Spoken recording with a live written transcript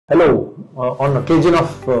Hello, on occasion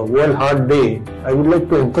of World Heart Day, I would like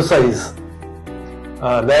to emphasize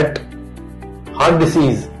that heart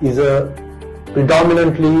disease is a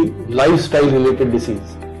predominantly lifestyle related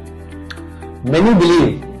disease. Many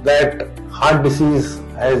believe that heart disease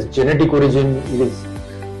has genetic origin,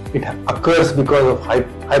 it occurs because of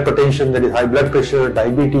hypertension, that is high blood pressure,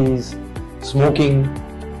 diabetes, smoking.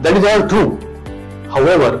 That is all true.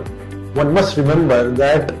 However, one must remember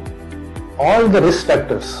that all the risk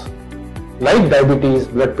factors like diabetes,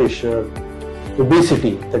 blood pressure,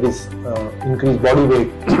 obesity, that is increased body weight,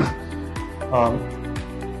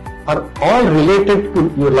 are all related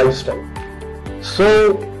to your lifestyle.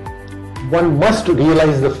 So one must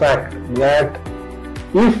realize the fact that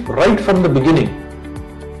if right from the beginning,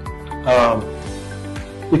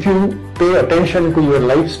 if you pay attention to your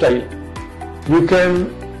lifestyle, you can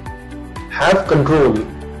have control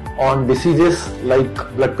on diseases like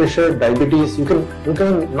blood pressure, diabetes. You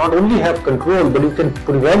can not only have control, but you can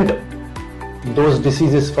prevent those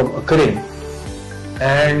diseases from occurring,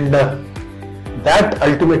 and that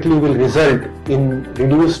ultimately will result in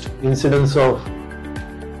reduced incidence of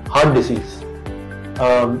heart disease.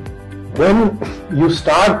 When you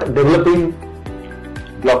start developing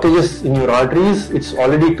blockages in your arteries, it's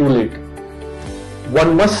already too late.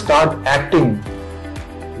 One must start acting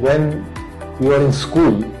when you are in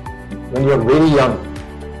school, when you are very young,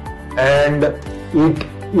 and it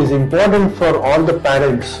is important for all the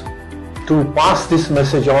parents to pass this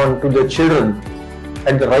message on to their children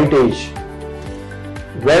at the right age.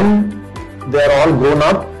 When they are all grown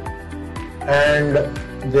up and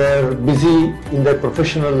they are busy in their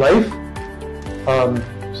professional life,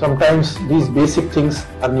 sometimes these basic things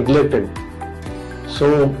are neglected.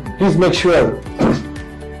 So please make sure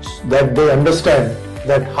that they understand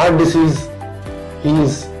that heart disease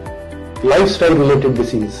is lifestyle related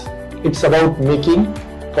disease. It's about making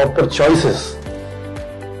proper choices.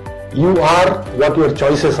 You are what your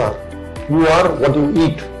choices are. You are what you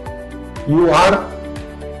eat. You are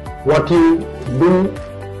what you do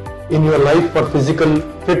in your life for physical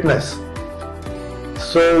fitness.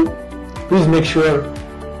 So please make sure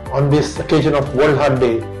on this occasion of World Heart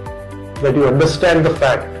Day that you understand the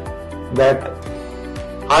fact that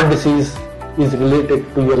heart disease is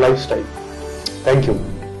related to your lifestyle. Thank you.